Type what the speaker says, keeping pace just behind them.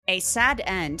A sad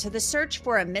end to the search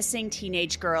for a missing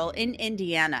teenage girl in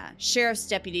Indiana. Sheriff's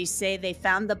deputies say they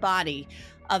found the body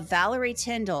of Valerie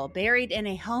Tyndall buried in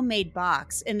a homemade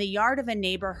box in the yard of a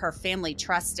neighbor her family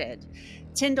trusted.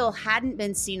 Tyndall hadn't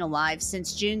been seen alive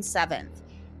since June 7th.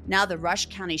 Now the Rush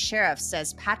County Sheriff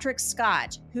says Patrick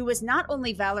Scott, who was not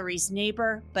only Valerie's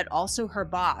neighbor but also her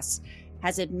boss,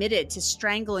 has admitted to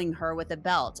strangling her with a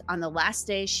belt on the last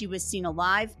day she was seen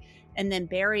alive and then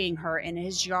burying her in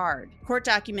his yard. Court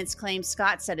documents claim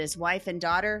Scott said his wife and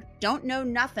daughter don't know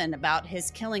nothing about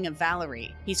his killing of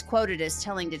Valerie. He's quoted as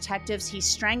telling detectives he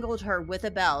strangled her with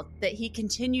a belt that he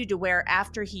continued to wear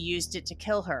after he used it to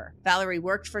kill her. Valerie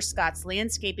worked for Scott's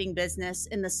landscaping business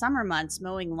in the summer months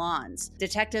mowing lawns.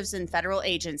 Detectives and federal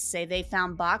agents say they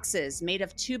found boxes made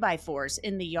of 2x4s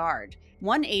in the yard.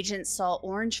 One agent saw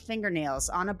orange fingernails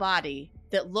on a body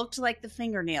that looked like the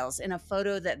fingernails in a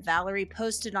photo that Valerie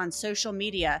posted on social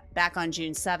media back on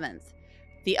June 7th.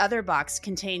 The other box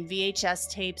contained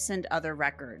VHS tapes and other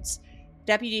records.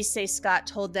 Deputies say Scott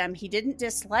told them he didn't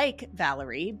dislike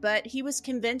Valerie, but he was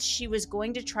convinced she was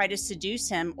going to try to seduce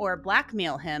him or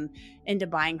blackmail him into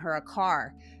buying her a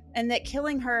car, and that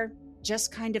killing her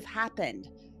just kind of happened.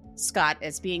 Scott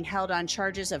is being held on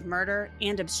charges of murder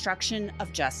and obstruction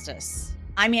of justice.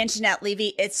 I'm Anjanette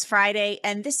Levy. It's Friday,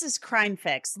 and this is Crime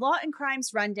Fix, Law and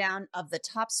Crime's rundown of the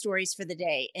top stories for the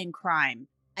day in crime.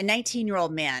 A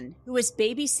 19-year-old man who was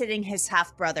babysitting his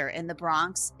half-brother in the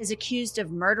Bronx is accused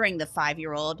of murdering the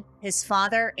 5-year-old, his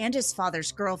father, and his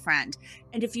father's girlfriend.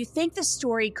 And if you think the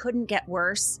story couldn't get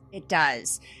worse, it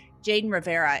does. Jayden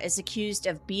Rivera is accused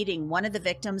of beating one of the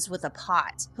victims with a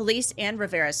pot. Police and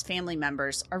Rivera's family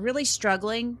members are really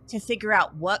struggling to figure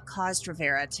out what caused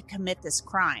Rivera to commit this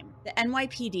crime. The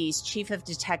NYPD's chief of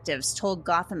detectives told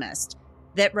Gothamist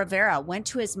that Rivera went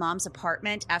to his mom's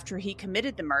apartment after he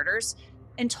committed the murders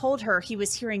and told her he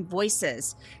was hearing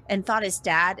voices and thought his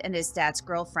dad and his dad's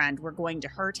girlfriend were going to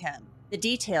hurt him. The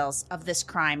details of this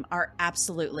crime are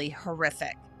absolutely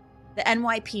horrific. The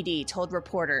NYPD told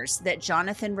reporters that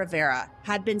Jonathan Rivera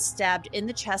had been stabbed in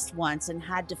the chest once and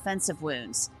had defensive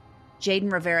wounds. Jayden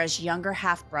Rivera's younger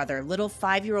half-brother, little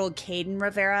 5-year-old Caden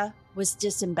Rivera, was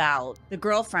disemboweled. The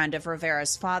girlfriend of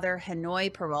Rivera's father,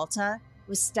 Hanoi Peralta,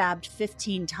 was stabbed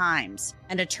 15 times.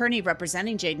 An attorney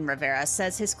representing Jayden Rivera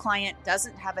says his client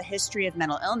doesn't have a history of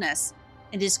mental illness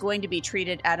and is going to be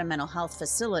treated at a mental health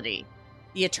facility.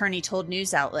 The attorney told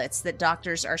news outlets that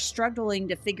doctors are struggling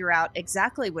to figure out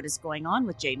exactly what is going on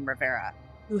with Jayden Rivera,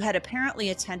 who had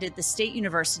apparently attended the State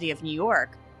University of New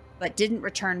York, but didn't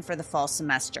return for the fall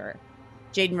semester.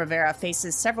 Jayden Rivera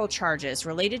faces several charges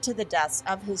related to the deaths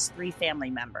of his 3 family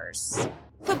members.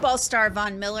 Football star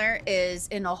Von Miller is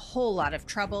in a whole lot of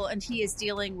trouble, and he is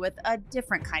dealing with a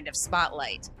different kind of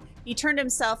spotlight. He turned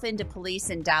himself into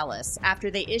police in Dallas after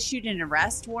they issued an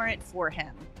arrest warrant for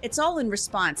him. It's all in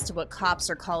response to what cops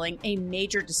are calling a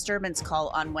major disturbance call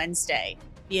on Wednesday.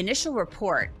 The initial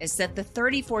report is that the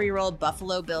 34-year-old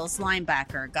Buffalo Bills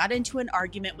linebacker got into an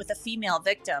argument with a female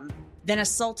victim, then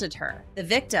assaulted her. The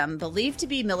victim, believed to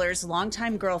be Miller's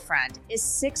longtime girlfriend, is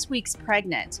 6 weeks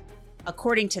pregnant.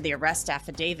 According to the arrest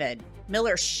affidavit,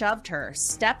 Miller shoved her,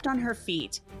 stepped on her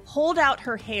feet, pulled out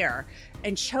her hair,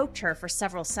 and choked her for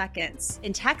several seconds.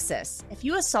 In Texas, if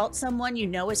you assault someone you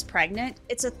know is pregnant,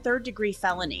 it's a 3rd-degree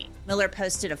felony. Miller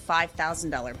posted a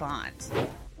 $5,000 bond.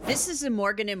 This is a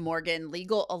Morgan & Morgan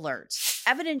legal alert.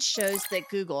 Evidence shows that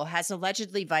Google has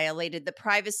allegedly violated the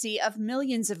privacy of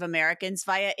millions of Americans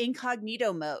via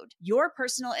incognito mode. Your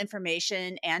personal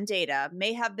information and data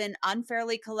may have been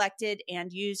unfairly collected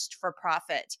and used for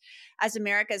profit. As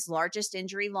America's largest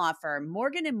injury law firm,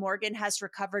 Morgan & Morgan has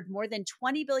recovered more than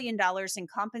 $20 billion in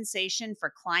compensation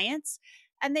for clients,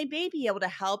 and they may be able to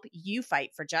help you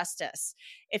fight for justice.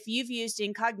 If you've used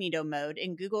incognito mode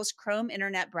in Google's Chrome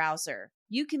internet browser,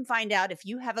 you can find out if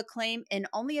you have a claim in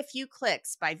only a few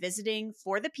clicks by visiting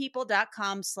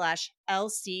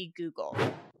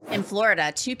forthepeople.com/LCGoogle. In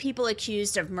Florida, 2 people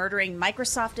accused of murdering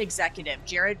Microsoft executive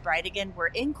Jared Brightigan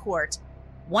were in court.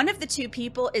 One of the 2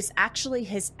 people is actually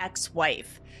his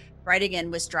ex-wife. Brightigan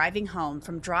was driving home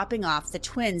from dropping off the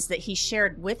twins that he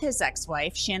shared with his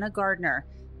ex-wife, Shanna Gardner,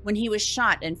 when he was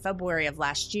shot in February of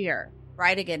last year.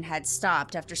 Brightigan had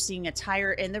stopped after seeing a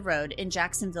tire in the road in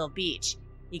Jacksonville Beach.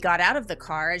 He got out of the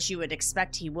car, as you would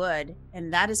expect he would,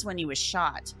 and that is when he was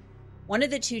shot. One of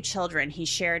the 2 children he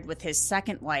shared with his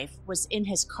second wife was in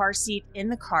his car seat in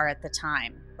the car at the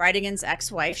time. Brightigan's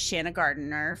ex-wife, Shanna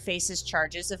Gardner, faces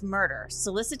charges of murder,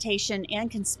 solicitation,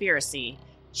 and conspiracy.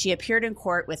 She appeared in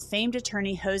court with famed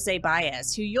attorney Jose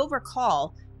Baez, who you'll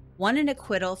recall won an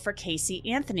acquittal for Casey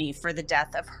Anthony for the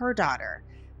death of her daughter.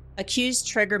 Accused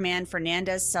triggerman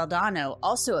Fernandez Saldano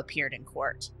also appeared in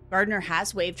court. Gardner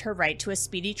has waived her right to a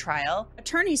speedy trial.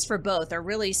 Attorneys for both are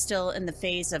really still in the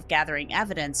phase of gathering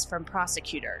evidence from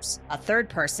prosecutors. A third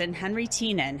person, Henry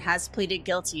Teenan, has pleaded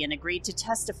guilty and agreed to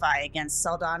testify against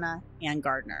Saldana and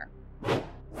Gardner.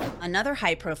 Another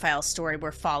high-profile story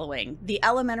we're following, the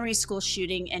elementary school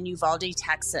shooting in Uvalde,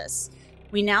 Texas.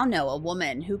 We now know a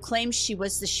woman who claims she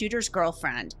was the shooter's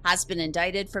girlfriend has been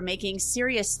indicted for making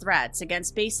serious threats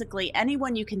against basically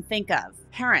anyone you can think of.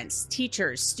 Parents,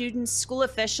 teachers, students, school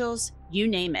officials, you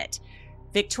name it.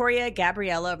 Victoria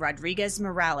Gabriela Rodriguez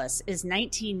Morales is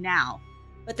 19 now,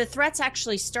 but the threats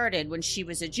actually started when she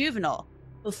was a juvenile,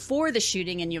 before the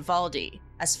shooting in Uvalde.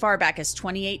 As far back as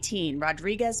 2018,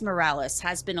 Rodriguez Morales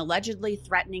has been allegedly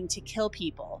threatening to kill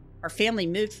people. Her family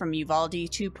moved from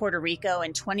Uvalde to Puerto Rico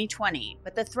in 2020,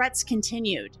 but the threats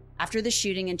continued. After the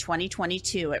shooting in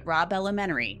 2022 at Robb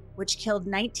Elementary, which killed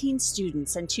 19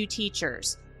 students and 2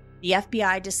 teachers, the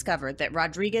FBI discovered that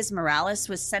Rodriguez Morales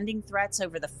was sending threats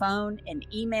over the phone, in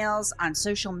emails, on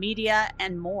social media,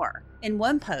 and more. In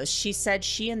one post, she said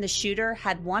she and the shooter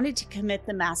had wanted to commit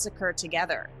the massacre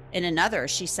together. In another,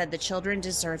 she said the children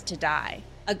deserved to die.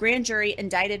 A grand jury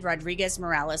indicted Rodriguez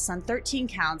Morales on 13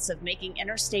 counts of making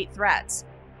interstate threats.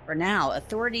 For now,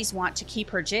 authorities want to keep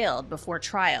her jailed before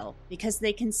trial because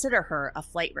they consider her a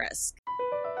flight risk.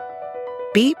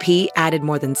 BP added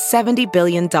more than $70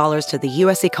 billion to the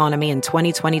U.S. economy in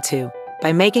 2022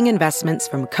 by making investments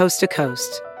from coast to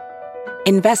coast.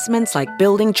 Investments like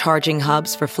building charging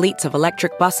hubs for fleets of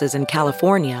electric buses in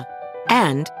California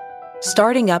and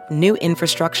starting up new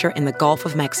infrastructure in the Gulf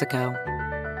of Mexico.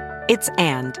 It's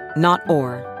and, not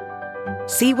or.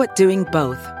 See what doing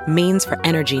both means for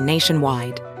energy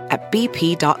nationwide at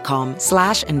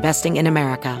bp.com/investing in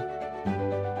America.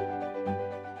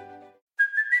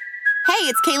 Hey,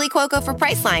 it's Kaylee Cuoco for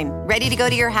Priceline. Ready to go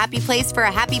to your happy place for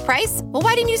a happy price? Well,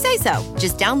 why didn't you say so?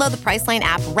 Just download the Priceline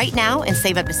app right now and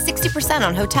save up to 60%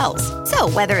 on hotels. So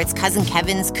whether it's Cousin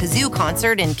Kevin's Kazoo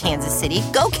Concert in Kansas City,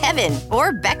 go Kevin,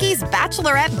 or Becky's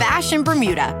Bachelorette Bash in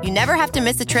Bermuda, you never have to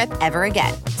miss a trip ever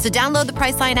again. So download the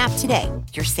Priceline app today.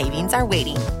 Your savings are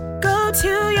waiting. Go to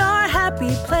your happy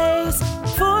place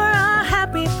for a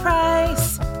happy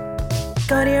price.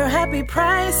 Go to your happy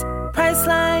price,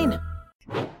 Priceline.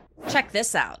 Check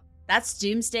this out. That's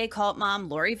doomsday cult mom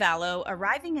Lori Vallow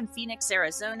arriving in Phoenix,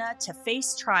 Arizona to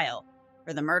face trial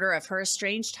for the murder of her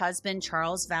estranged husband,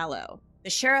 Charles Vallow. The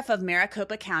sheriff of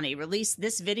Maricopa County released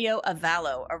this video of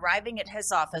Vallow arriving at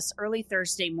his office early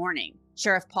Thursday morning.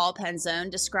 Sheriff Paul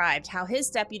Penzone described how his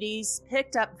deputies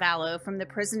picked up Vallow from the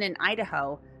prison in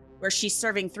Idaho, where she's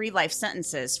serving 3 life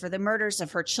sentences for the murders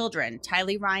of her children,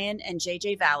 Tylee Ryan and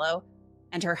J.J. Vallow,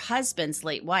 and her husband's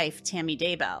late wife, Tammy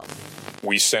Daybell.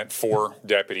 We sent 4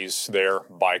 deputies there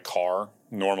by car.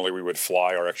 Normally we would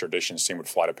fly, our extraditions team would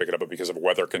fly to pick it up, but because of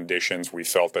weather conditions, we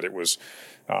felt that it was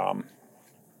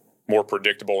more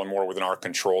predictable and more within our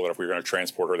control that if we were going to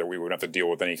transport her, that we wouldn't have to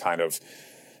deal with any kind of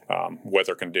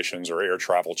weather conditions or air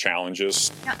travel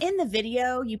challenges. Now, in the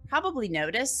video, you probably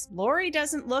noticed Lori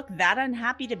doesn't look that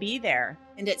unhappy to be there,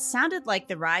 and it sounded like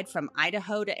the ride from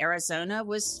Idaho to Arizona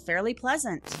was fairly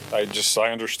pleasant. I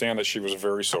understand that she was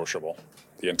very sociable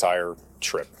the entire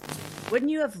trip.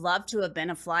 Wouldn't you have loved to have been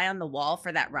a fly on the wall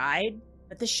for that ride?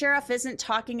 But the sheriff isn't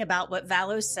talking about what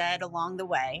Vallow said along the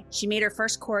way. She made her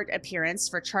first court appearance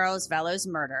for Charles Vallow's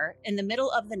murder in the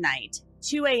middle of the night,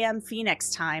 2 a.m.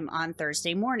 Phoenix time on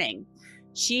Thursday morning.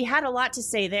 She had a lot to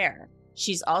say there.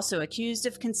 She's also accused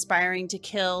of conspiring to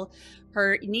kill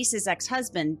her niece's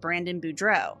ex-husband, Brandon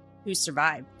Boudreaux, who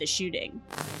survived the shooting.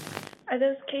 Are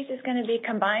those cases going to be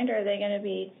combined, or are they going to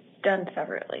be done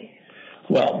separately?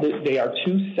 Well, they are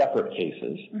 2 separate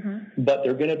cases, but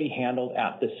they're going to be handled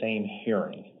at the same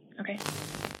hearing. Okay.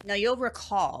 Now, you'll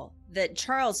recall that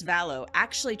Charles Vallow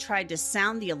actually tried to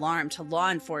sound the alarm to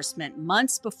law enforcement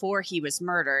months before he was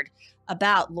murdered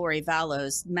about Lori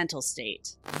Vallow's mental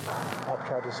state. I've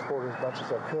tried to support her as much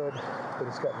as I could, but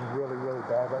it's gotten really, really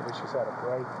bad lately. She's had a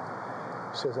break.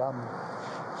 She says, I'm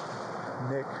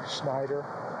Nick Schneider.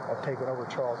 I've taken over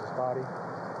Charles's body,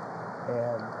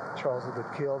 and Charles has been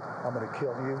killed. I'm going to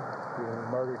kill you. You're going to be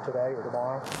murdered today or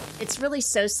tomorrow. It's really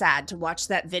so sad to watch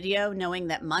that video knowing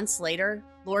that months later,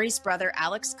 Lori's brother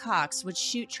Alex Cox would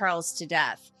shoot Charles to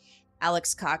death.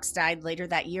 Alex Cox died later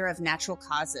that year of natural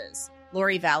causes.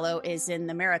 Lori Vallow is in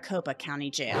the Maricopa County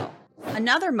Jail.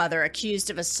 Another mother accused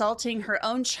of assaulting her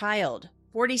own child,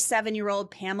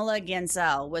 47-year-old Pamela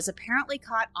Ganzel, was apparently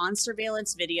caught on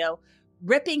surveillance video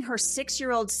ripping her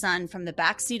 6-year-old son from the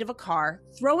backseat of a car,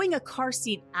 throwing a car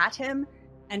seat at him,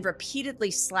 and repeatedly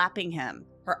slapping him.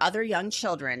 Her other young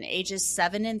children, ages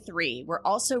 7 and 3, were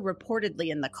also reportedly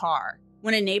in the car.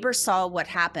 When a neighbor saw what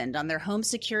happened on their home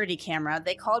security camera,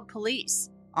 they called police.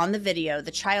 On the video,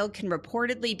 the child can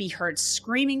reportedly be heard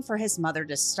screaming for his mother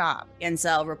to stop.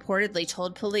 Yanzel reportedly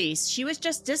told police she was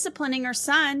just disciplining her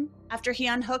son after he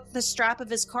unhooked the strap of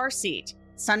his car seat.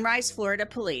 Sunrise, Florida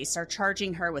police are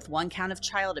charging her with 1 count of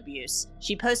child abuse.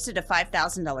 She posted a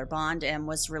 $5,000 bond and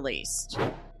was released.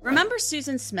 Remember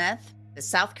Susan Smith, the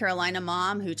South Carolina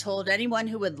mom who told anyone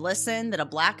who would listen that a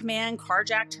black man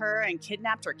carjacked her and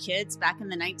kidnapped her kids back in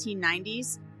the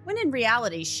 1990s? When in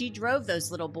reality, she drove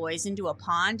those little boys into a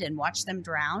pond and watched them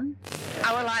drown?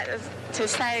 I would like to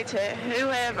say to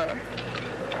whoever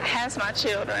has my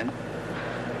children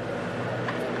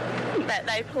that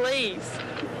they please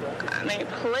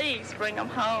bring them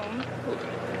home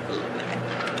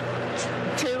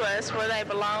to us where they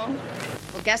belong.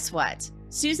 Well, guess what?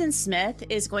 Susan Smith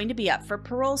is going to be up for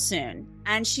parole soon,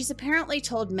 and she's apparently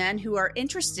told men who are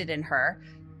interested in her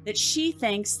that she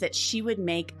thinks that she would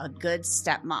make a good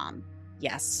stepmom.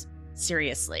 Yes,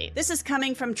 seriously. This is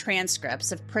coming from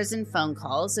transcripts of prison phone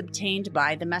calls obtained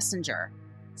by The Messenger.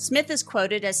 Smith is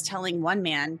quoted as telling one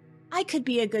man, "I could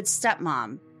be a good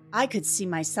stepmom. I could see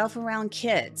myself around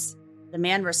kids." The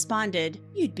man responded,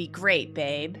 "You'd be great,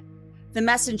 babe." The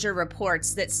Messenger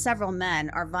reports that several men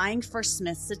are vying for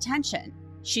Smith's attention.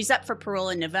 She's up for parole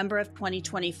in November of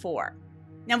 2024.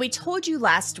 Now, we told you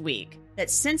last week that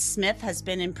since Smith has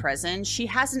been in prison, she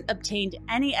hasn't obtained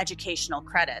any educational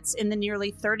credits in the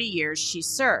nearly 30 years she's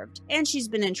served, and she's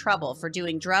been in trouble for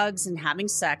doing drugs and having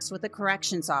sex with a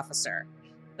corrections officer.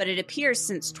 But it appears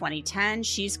since 2010,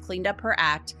 she's cleaned up her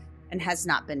act and has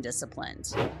not been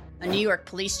disciplined. A New York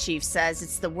police chief says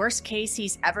it's the worst case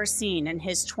he's ever seen in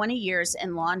his 20 years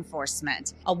in law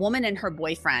enforcement. A woman and her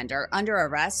boyfriend are under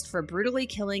arrest for brutally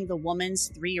killing the woman's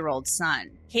 3-year-old son.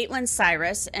 Caitlin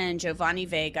Cyrus and Giovanni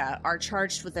Vega are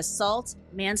charged with assault,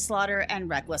 manslaughter, and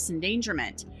reckless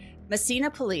endangerment.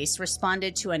 Messina police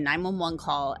responded to a 911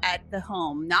 call at the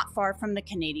home not far from the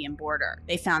Canadian border.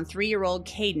 They found 3-year-old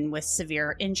Caden with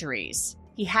severe injuries.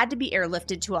 He had to be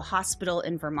airlifted to a hospital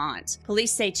in Vermont.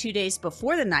 Police say 2 days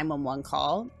before the 911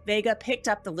 call, Vega picked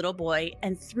up the little boy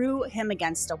and threw him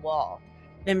against a wall,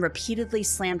 then repeatedly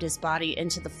slammed his body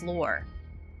into the floor.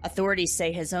 Authorities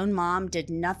say his own mom did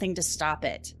nothing to stop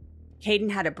it.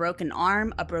 Caden had a broken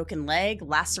arm, a broken leg,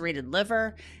 lacerated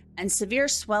liver, and severe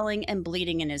swelling and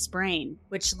bleeding in his brain,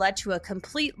 which led to a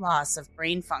complete loss of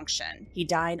brain function. He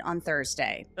died on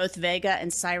Thursday. Both Vega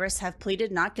and Cyrus have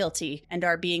pleaded not guilty and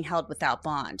are being held without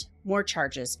bond. More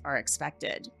charges are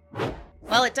expected.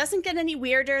 Well, it doesn't get any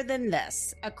weirder than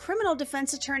this. A criminal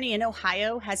defense attorney in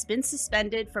Ohio has been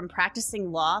suspended from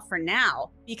practicing law for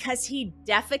now because he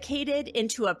defecated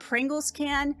into a Pringles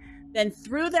can, then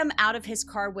threw them out of his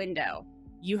car window.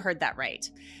 You heard that right.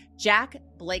 Jack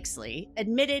Blakesley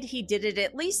admitted he did it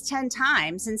at least 10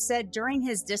 times and said during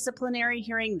his disciplinary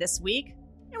hearing this week,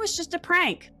 it was just a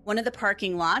prank. One of the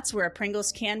parking lots where a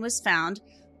Pringles can was found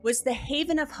was the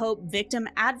Haven of Hope Victim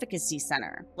Advocacy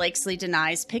Center. Blakesley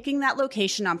denies picking that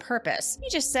location on purpose. He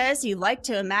just says he liked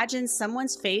to imagine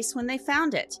someone's face when they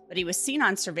found it. But he was seen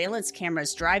on surveillance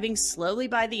cameras driving slowly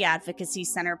by the Advocacy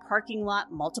Center parking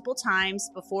lot multiple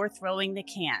times before throwing the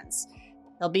cans.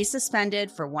 He'll be suspended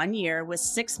for 1 year with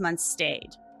 6 months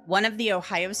stayed. One of the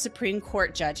Ohio Supreme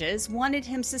Court judges wanted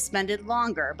him suspended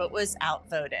longer, but was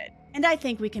outvoted. And I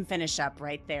think we can finish up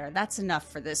right there. That's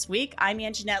enough for this week. I'm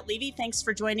Anjanette Levy. Thanks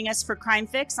for joining us for Crime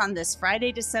Fix on this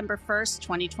Friday, December 1st,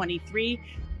 2023.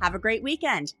 Have a great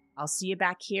weekend. I'll see you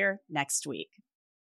back here next week.